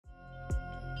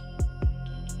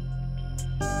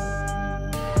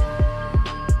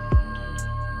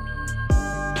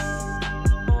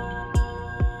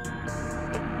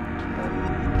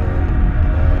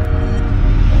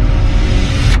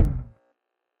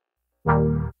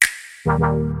Follow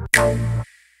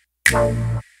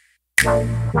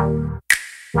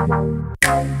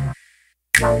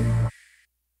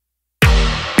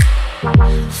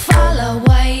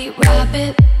white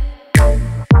rabbit.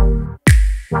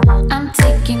 I'm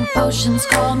taking potions,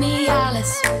 call me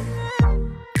Alice.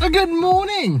 A good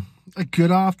morning, a good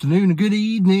afternoon, a good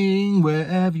evening,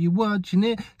 wherever you're watching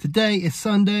it. Today is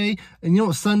Sunday, and you know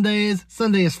what Sunday is?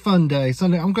 Sunday is fun day.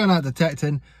 Sunday, I'm going out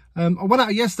detecting. I went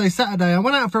out yesterday, Saturday. I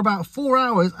went out for about 4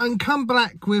 hours and come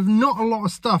back with not a lot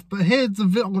of stuff. But here's the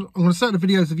I'm going to start the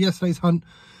videos of yesterday's hunt.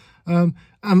 And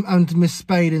Miss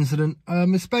Spade incident.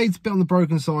 Miss Spade's a bit on the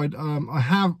broken side. I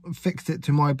have fixed it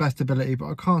to my best ability, but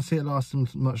I can't see it lasting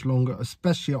much longer,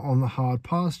 especially on the hard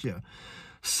pasture.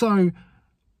 So,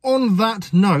 on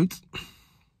that note,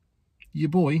 your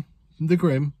boy, the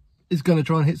Grim, is going to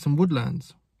try and hit some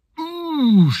woodlands.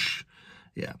 Oosh!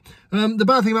 Yeah. The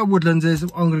bad thing about woodlands is I'm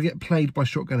going to get played by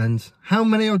shotgun ends. How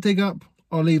many I'll dig up,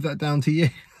 I'll leave that down to you.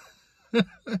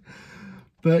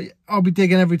 But I'll be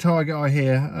digging every target I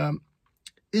hear.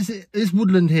 This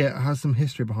woodland here has some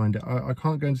history behind it. I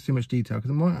can't go into too much detail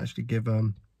because I might actually give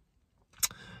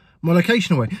my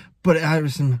location away. But it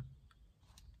has some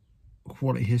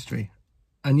quality history.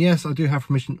 And yes, I do have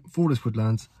permission for this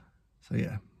woodlands. So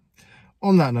yeah.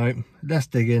 On that note, let's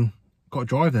dig in. Got to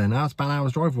drive there now. It's about an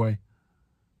hour's drive away.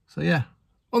 So yeah.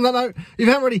 On that note, if you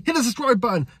haven't already, hit the subscribe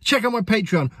button, check out my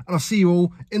Patreon, and I'll see you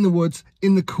all in the woods,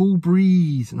 in the cool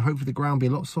breeze, and hopefully the ground will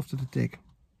be a lot softer to dig.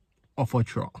 Off I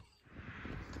trot.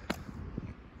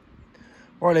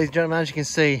 Right, ladies and gentlemen, as you can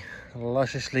see,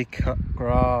 lusciously cut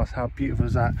grass. How beautiful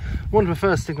is that? One of the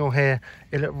first signal here,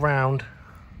 it looked round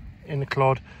in the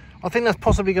clod. I think that's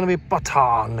possibly going to be a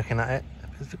button looking at it,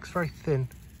 because it looks very thin.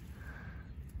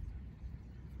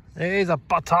 It is a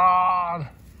button.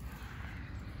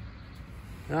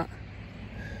 Yeah.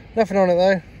 Nothing on it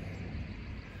though.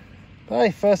 But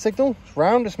hey, first signal, it's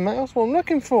round, it's metal, that's what I'm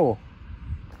looking for.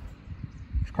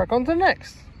 Let's crack on to the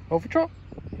next. Off we trot.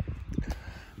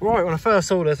 Right, when I first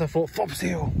saw this, I thought fob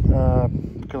seal.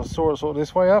 Because I saw it sort of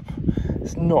this way up.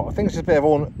 It's not. I think it's just a bit of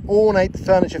ornate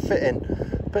furniture fitting.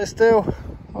 But still,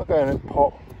 I'll go in and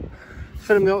pop.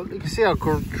 Film the, you can see how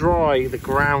dry the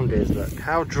ground is. Look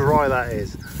how dry that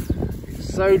is.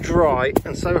 It's so dry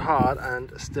and so hard,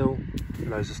 and still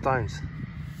loads of stones.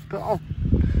 But I'll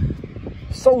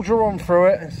soldier on through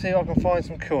it and see if I can find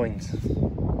some coins.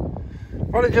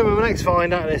 Right, gentlemen, my next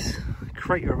find out of this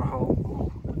crater of a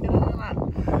hole. Look at that.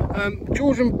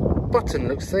 Georgian button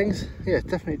looks things. Yeah,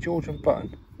 definitely Georgian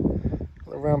button. Got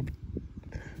the round,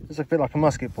 looks a bit like a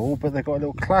musket ball, but they've got a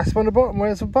little clasp on the bottom where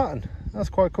there's a button. That's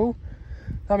quite cool.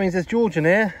 That means there's Georgian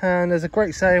here, and there's a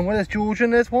great saying, where there's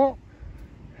Georgian, there's what?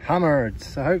 Hammered.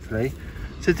 So hopefully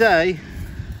today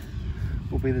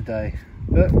will be the day.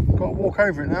 But got to walk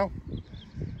over it now.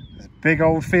 There's a big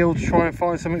old field to try and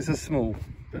find something so small.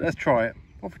 But let's try it.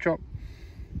 Off a chop.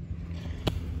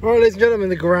 Right, ladies and gentlemen,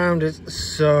 the ground is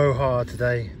so hard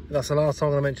today. That's the last time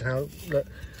I'm going to mention how, look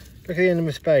at the end of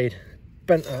my spade.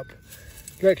 Bent up.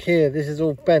 Look here, this is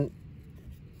all bent.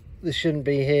 This shouldn't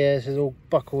be here. This is all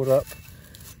buckled up.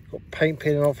 Got paint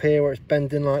peeling off here where it's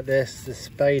bending like this. The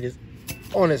spade is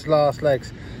on its last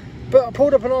legs. But I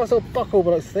pulled up a nice little buckle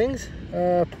by those things.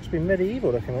 Possibly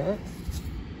medieval looking at that.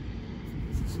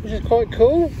 Which is quite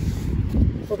cool.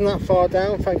 Wasn't that far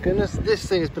down, thank goodness. This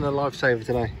thing has been a lifesaver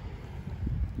today.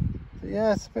 But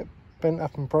yeah, it's a bit bent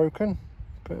up and broken.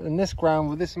 But in this ground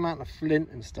with this amount of flint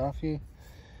and stuff, you'd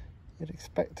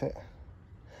expect it.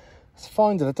 It's a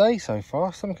find of the day so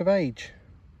far, something of age.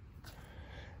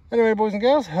 Anyway, boys and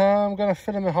girls, I'm going to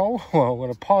fill in the hole. Well, I'm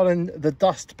going to pile in the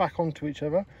dust back onto each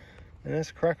other. And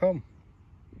let's crack on.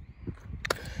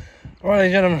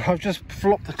 Alright, gentlemen, I've just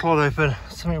flopped the clod open.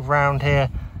 Something round here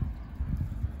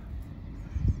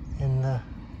in the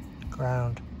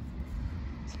ground.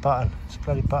 It's a button. It's a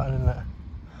bloody button, isn't it?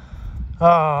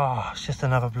 Oh, it's just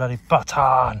another bloody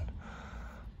button.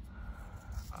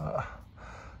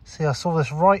 See, I saw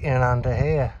this writing under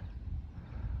here.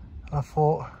 And I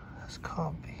thought, this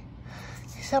can't be.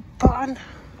 Is that a button?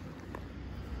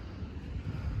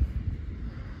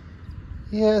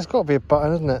 Yeah, it's got to be a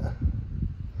button, isn't it?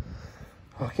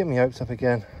 Oh, get me hopes up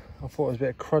again. I thought there was a bit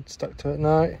of crud stuck to it.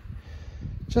 No,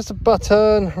 just a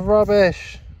button.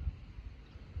 Rubbish.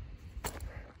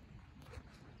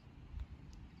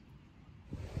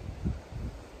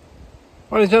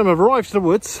 Ladies and gentlemen, I've arrived to the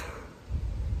woods.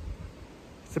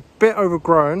 It's a bit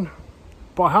overgrown,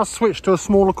 but I have switched to a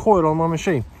smaller coil on my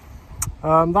machine.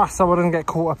 That's so I don't get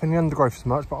caught up in the undergrowth as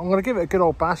much, but I'm going to give it a good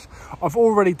old bash. I've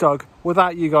already dug,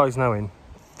 without you guys knowing,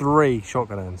 3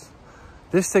 shotgun ends.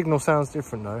 This signal sounds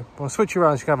different though. When I switch you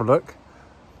around, you can have a look.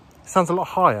 sounds a lot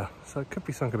higher, so it could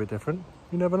be something a bit different.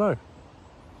 You never know.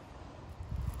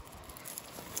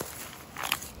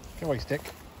 Get away, stick.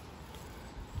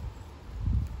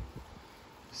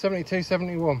 72,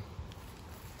 71.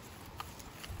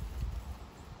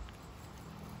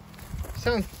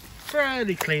 Sounds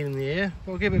fairly clean in the ear.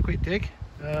 I'll give it a quick dig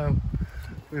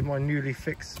with my newly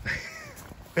fixed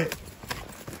bit.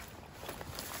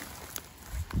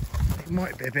 It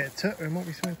might be a bit of tut, or it might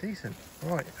be something decent.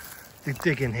 Right, the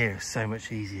dig in here is so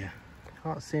much easier.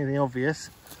 Can't see anything obvious.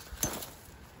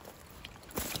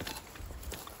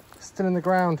 Still in the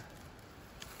ground.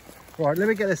 Right, let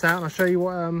me get this out and I'll show you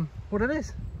what it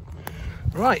is.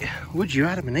 Right, would you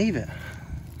Adam and Eve it?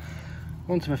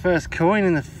 On to my first coin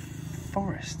in the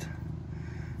forest.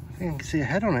 I think I can see a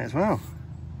head on it as well.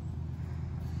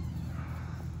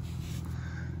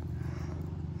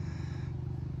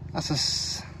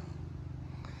 That's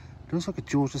looks like a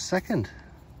George II.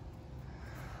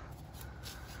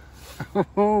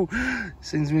 Oh,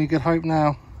 sends me good hope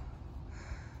now.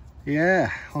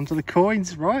 Yeah, onto the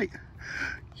coins, right?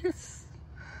 Yes,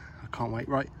 I can't wait.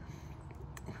 Right,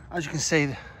 as you can see,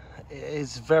 it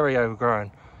is very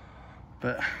overgrown,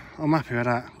 but I'm happy with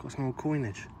that. Got some more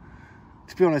coinage.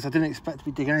 To be honest, I didn't expect to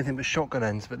be digging anything but shotgun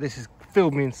ends, but this has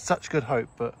filled me in such good hope.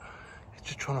 But it's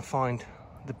just trying to find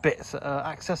the bits that are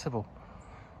accessible.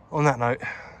 On that note,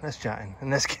 let's chat in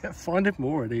and let's get finding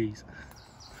more of these.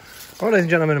 Right, ladies and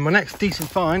gentlemen, my next decent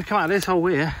find come out of this hole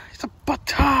here. It's a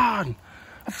baton.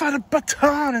 I found a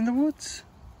baton in the woods.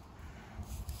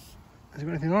 Has it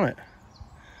got anything on it?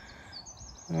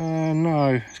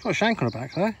 No, it's got a shank on the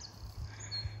back though.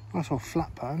 Nice old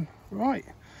flat pattern. Right,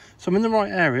 so I'm in the right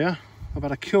area. I've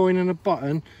had a coin and a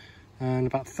button and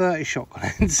about 30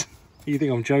 shotgun ends. You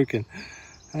think I'm joking?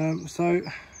 So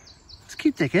let's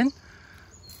keep digging.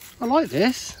 I like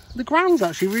this. The ground's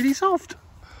actually really soft.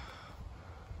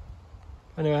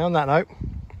 Anyway, on that note,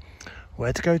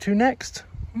 where to go to next?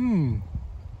 Right,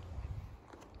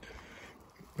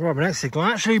 my next signal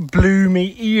actually blew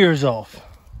me ears off.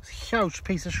 It's a huge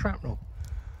piece of shrapnel.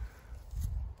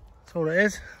 That's all it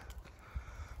is.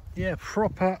 Yeah,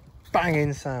 proper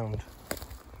banging sound.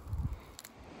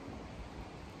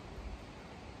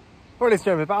 Well, ladies and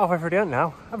gentlemen, about halfway through the hunt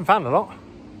now. I haven't found a lot.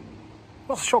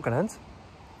 Lots of shotgun ends.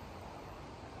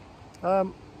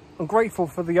 I'm grateful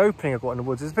for the opening I've got in the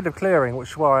woods. There's a bit of clearing, which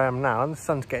is where I am now, and the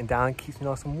sun's getting down and keeps me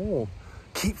nice and warm.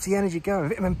 Keeps the energy going.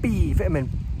 Vitamin B, vitamin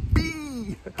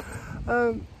B.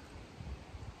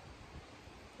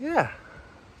 Yeah,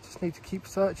 just need to keep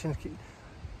searching.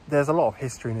 There's a lot of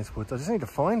history in this woods. I just need to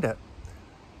find it.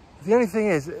 The only thing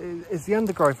is the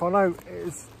undergrowth. I know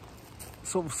it's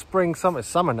sort of spring,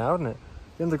 summer now, isn't it?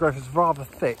 The undergrowth is rather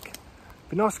thick. It'd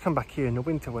be nice to come back here in the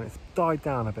winter when it's died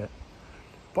down a bit.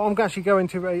 But I'm actually going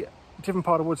to a different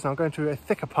part of the woods now. I'm going to a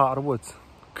thicker part of the woods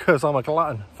because I'm a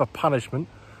glutton for punishment.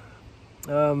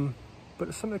 But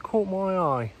it's something that caught my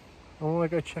eye. I want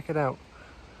to go check it out.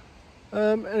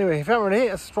 Anyway, if you haven't already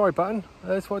hit that subscribe button,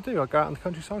 that's what I do. I go out in the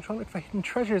countryside trying to look for hidden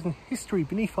treasures and history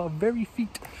beneath our very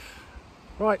feet.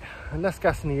 Right, and less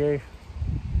gas in the ear.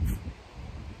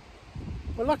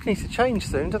 My luck needs to change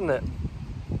soon, doesn't it?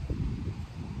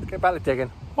 Let's get back to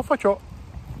digging. Off I trot.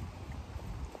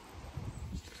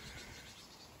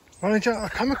 I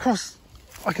come across,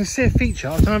 I can see a feature.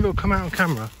 I don't know if it'll come out on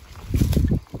camera.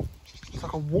 It's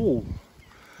like a wall,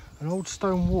 an old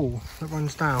stone wall that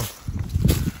runs down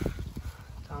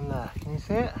there. Can you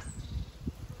see it?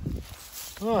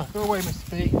 Oh, go away, Mr.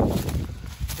 B.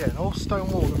 Yeah, an old stone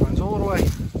wall that runs all the way,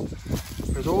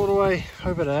 goes all the way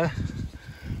over there,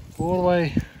 all the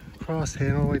way across here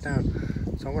and all the way down.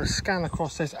 So I'm going to scan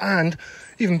across this, and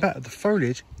even better, the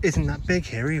foliage isn't that big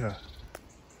here either.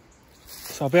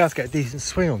 So I'll be able to get a decent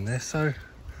swing on this. So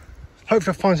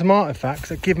hopefully I'll find some artifacts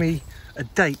that give me a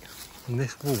date on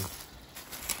this wall.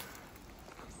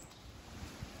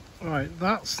 Right,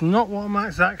 that's not what I'm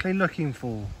exactly looking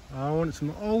for. I want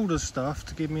some older stuff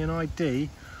to give me an ID,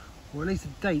 or at least a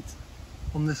date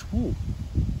on this wall.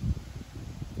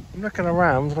 I'm looking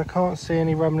around and I can't see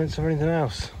any remnants of anything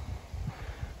else.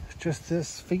 It's just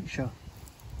this feature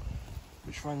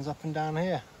which runs up and down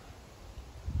here.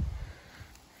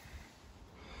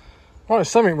 Right, there's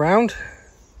something round.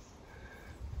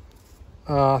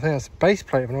 I think that's a base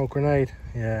plate of an old grenade.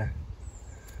 Yeah.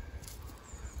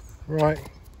 Right.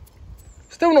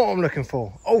 Still not what I'm looking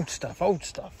for. Old stuff, old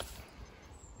stuff.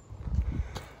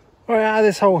 Right, out of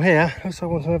this hole here, looks like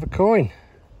I want another coin.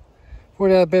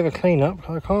 Already had a bit of a clean up.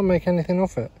 I can't make anything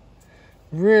off it.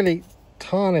 Really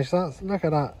tarnished that. Look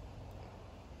at that.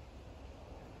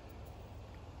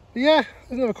 But yeah,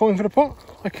 there's another coin for the pot.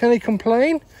 I can't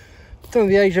complain. Don't know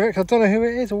the age of it because I don't know who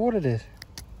it is or what it is.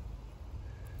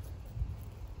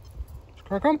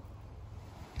 Crack on.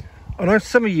 I know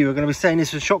some of you are going to be saying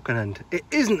this is a shotgun end. It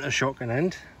isn't a shotgun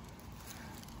end.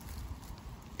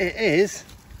 It's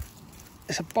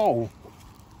a bowl.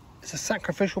 It's a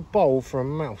sacrificial bowl for a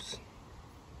mouse.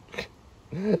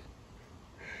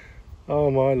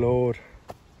 Oh my lord.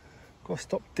 Got to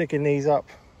stop digging these up.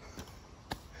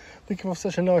 They give off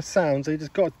such a nice sound, so you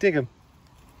just got to dig them.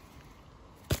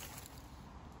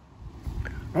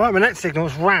 Right, my next signal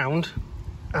is round,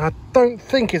 and I don't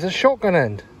think it's a shotgun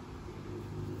end.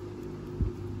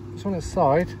 It's on its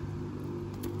side.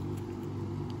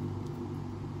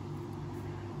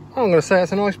 I'm going to say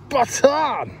it's a nice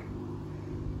button.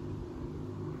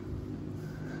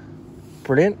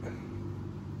 Brilliant.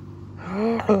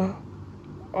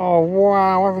 Oh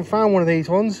wow, I haven't found one of these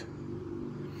ones.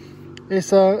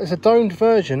 It's a domed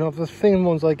version of the thin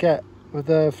ones I get with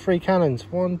the 3 cannons.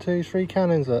 1, 2, 3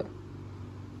 cannons. Look.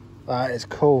 That is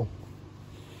cool.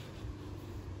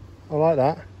 I like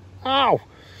that. Ow!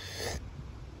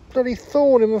 Bloody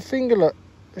thorn in my finger, look.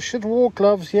 I should have wore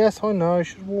gloves. Yes, I know, I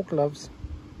should have wore gloves.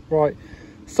 Right,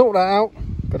 sort that out.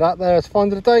 But that there is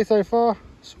find of the day so far.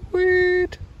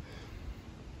 Sweet.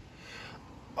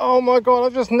 Oh my god,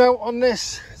 I've just knelt on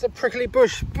this. It's a prickly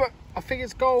bush, but I think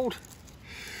it's gold.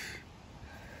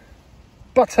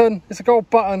 Button. It's a gold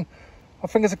button. I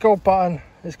think it's a gold button.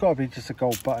 It's got to be just a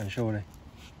gold button, surely.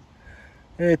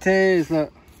 It is,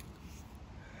 look.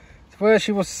 It's where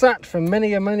she was sat for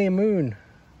many a moon.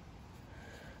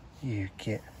 You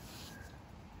git.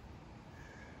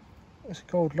 It's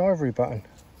a gold livery button.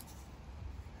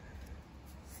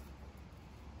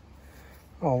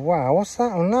 Oh wow, what's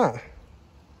that on that?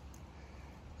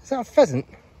 Is that a pheasant?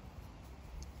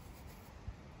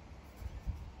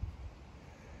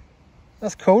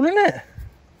 That's cool, isn't it?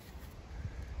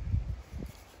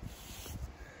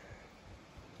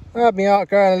 I had my heart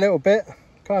going a little bit.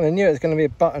 Kind of knew it was going to be a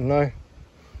button though.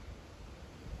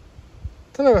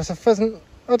 Don't know if it's a pheasant.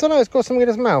 I don't know, it's got something in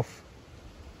its mouth.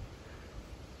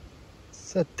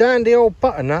 It's a dandy old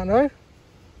button, that though.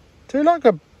 Do you like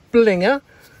a blinger?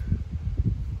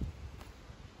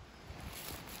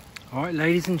 Alright,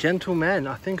 ladies and gentlemen,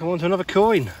 I think I want another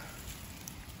coin.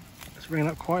 Let's bring it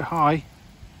up quite high. You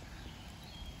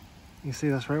can see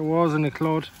that's where it was in the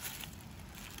clod.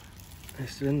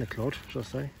 It's still in the clod, shall I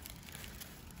say.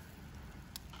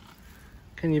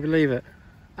 Can you believe it?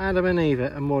 Adam and Eve,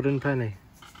 a modern penny.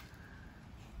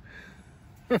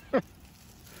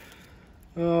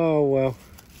 Oh well.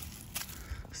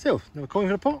 Still, another coin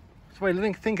for the pot. That's the way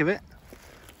to think of it.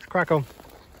 Let's crack on.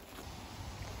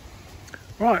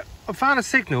 Right, I found a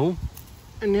signal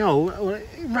in the hole. It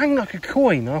rang like a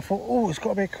coin. I thought, oh, it's got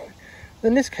to be a coin.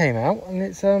 Then this came out, and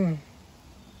it's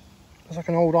like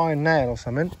an old iron nail or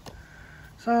something.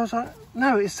 So I was like,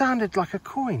 no, it sounded like a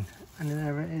coin, and then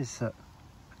there it is, a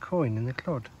coin in the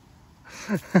clod.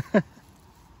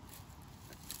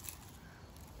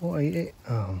 What are you?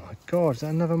 Oh my god, is that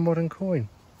another modern coin?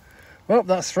 Well,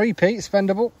 that's 3p,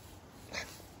 spendable.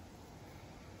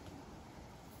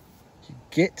 You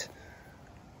git.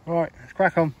 Right, let's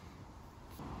crack on.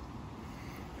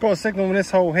 Got a signal in this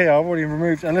hole here. I've already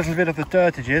removed a little bit of the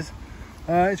dirtages.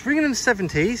 It's ringing in the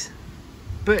 70s,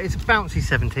 but it's bouncy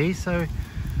 70s, so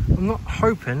I'm not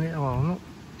hoping. Well, I'm not.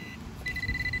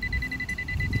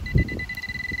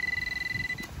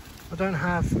 I don't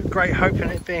have great hope in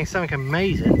it being something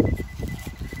amazing,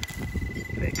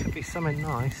 but it could be something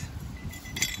nice.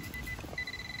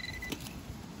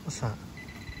 What's that?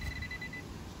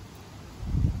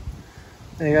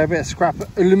 There you go, a bit of scrap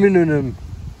aluminum.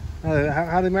 How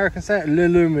do the Americans say it?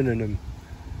 Aluminum.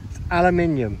 It's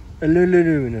aluminium.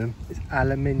 Aluminum. It's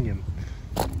aluminium.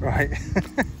 Right.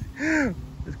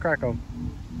 Let's crack on.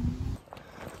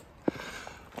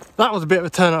 That was a bit of a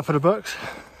turn up for the books.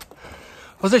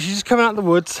 I was actually just coming out of the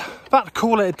woods, about to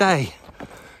call it a day,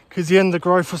 because the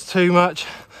undergrowth was too much.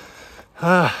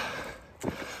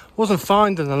 Wasn't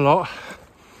finding a lot.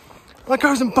 I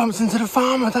goes and bumps into the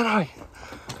farmer, don't I?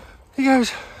 He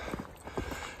goes,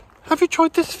 have you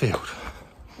tried this field?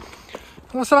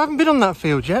 And I said, I haven't been on that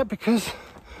field yet because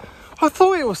I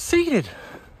thought it was seeded.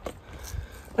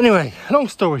 Anyway, long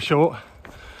story short,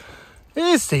 it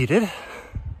is seeded,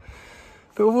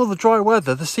 but with all the dry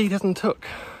weather, the seed hasn't took.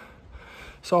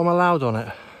 So I'm allowed on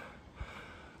it.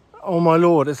 Oh my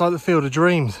lord, it's like the field of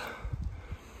dreams.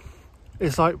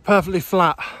 It's like perfectly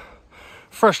flat,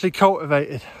 freshly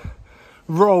cultivated,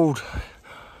 rolled.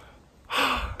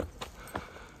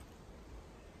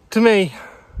 To me,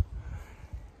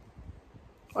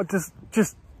 I just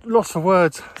lost for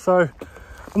words. So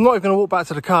I'm not even going to walk back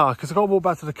to the car, because I've got to walk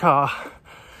back to the car.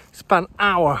 It's about an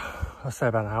hour. I say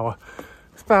about an hour.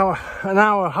 It's about an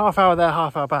hour, half hour there,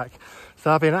 half hour back. So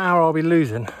that'll be an hour I'll be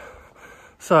losing.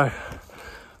 So,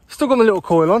 still got my little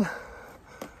coil on.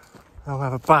 I'll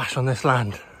have a bash on this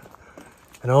land.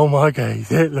 And oh my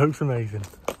gaze, it looks amazing.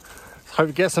 Let's hope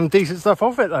to get some decent stuff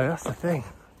off it though, that's the thing.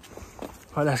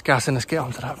 Right, let's gas and let's get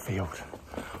onto that field.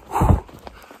 Whew.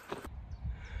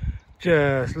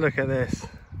 Just look at this.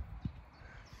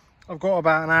 I've got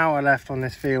about an hour left on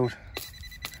this field.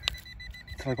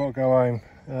 So I've got to go home.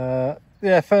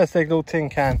 Yeah, first signal, tin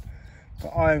can. But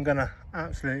I am gonna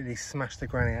absolutely smash the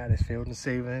granny out of this field and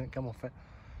see if anything come off it.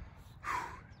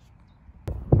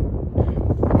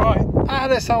 Right, out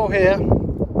of this hole here,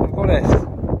 I've got this.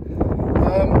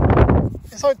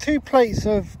 It's like 2 plates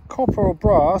of copper or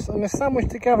brass and they're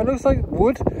sandwiched together. It looks like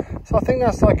wood. So I think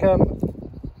that's like I don't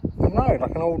know,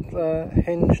 like an old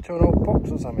hinge to an old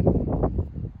box or something.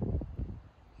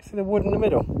 See the wood in the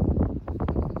middle?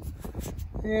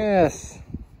 Yes.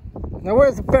 Now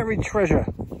where's the buried treasure?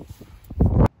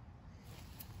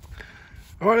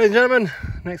 Alright ladies and gentlemen,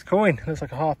 next coin. Looks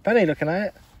like a halfpenny looking at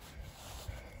it.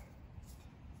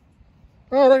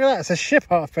 Oh, look at that. It's a ship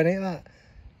halfpenny at that.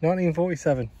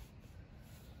 1947.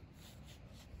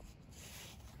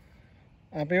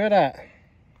 Happy with that?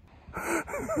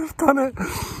 I've done it.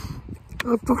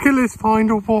 A bucket list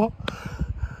find or what?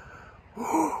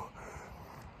 Oh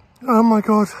my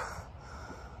god.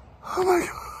 Oh my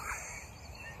god.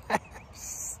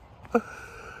 Yes.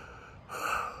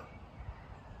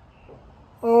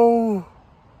 Oh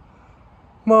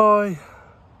my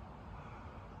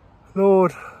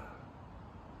Lord.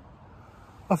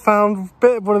 I found a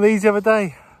bit of one of these the other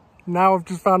day. Now I've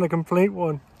just found a complete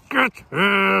one. Get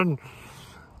in!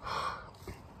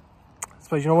 I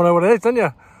suppose you don't want to know what it is, don't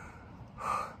you?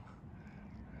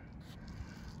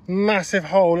 Massive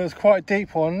hole, it's quite a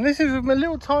deep one. This is with my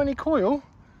little tiny coil.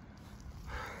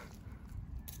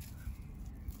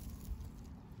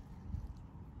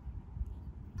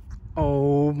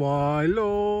 Oh my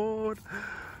Lord.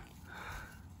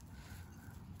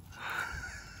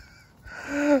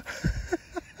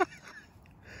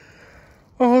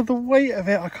 Oh, the weight of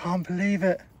it, I can't believe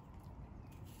it.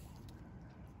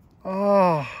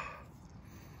 Oh.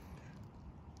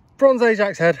 Bronze Age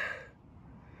axe head.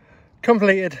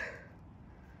 Completed.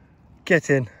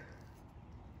 Get in.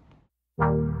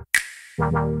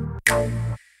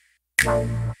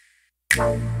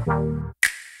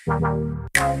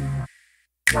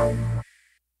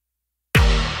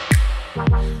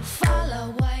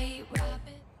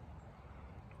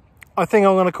 I think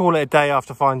I'm going to call it a day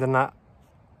after finding that.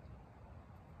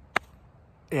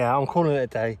 Yeah, I'm calling it a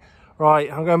day. Right,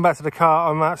 I'm going back to the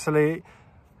car. I'm actually...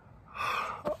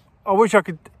 I wish I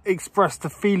could express the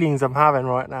feelings I'm having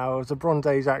right now. It was a Bronze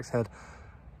Age axe head.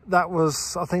 That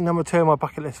was, I think, number 2 on my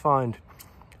bucket list find.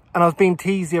 And I was being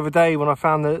teased the other day when I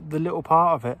found the little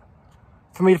part of it.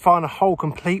 For me to find a whole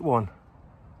complete one.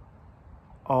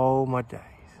 Oh my days.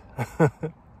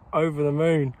 Over the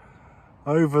moon.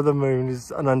 Over the moon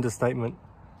is an understatement.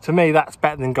 To me, that's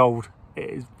better than gold. It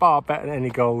is far better than any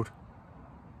gold.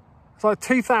 It's like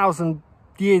 2,000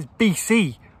 years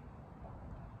BC.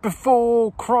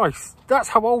 Before Christ. That's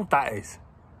how old that is.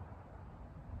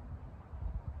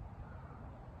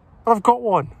 I've got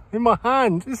one in my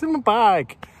hand. It's in my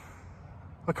bag.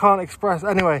 I can't express.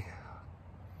 Anyway.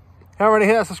 Haven't already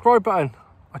hit that subscribe button.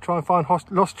 I try and find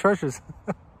lost treasures.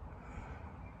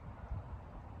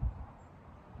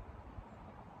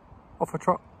 Off a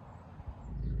trot.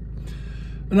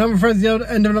 And now my friends, the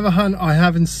end of another hunt. I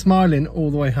have been smiling all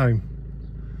the way home.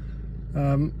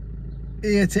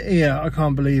 Ear to ear, I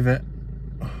can't believe it.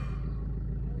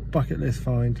 Bucket list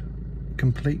find.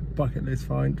 Complete bucket list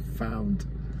find. Found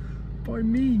by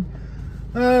me.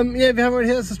 Yeah, if you haven't already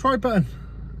hit that subscribe button.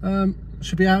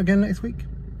 Should be out again next week.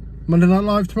 Monday Night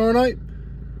Live tomorrow night.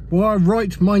 While I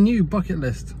write my new bucket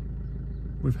list.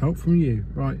 With help from you.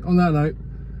 Right, on that note.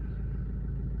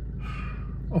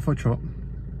 Off I trot.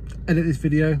 Edit this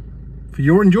video for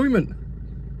your enjoyment.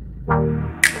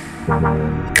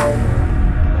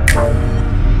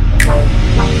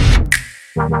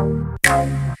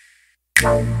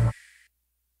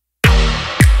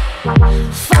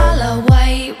 Follow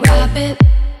white rabbit.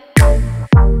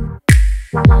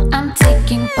 I'm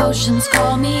taking potions,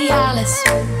 call me Alice.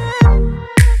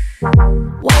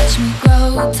 Watch me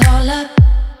grow taller.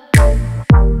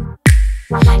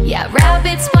 Yeah,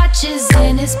 rabbit's watches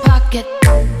in his pocket.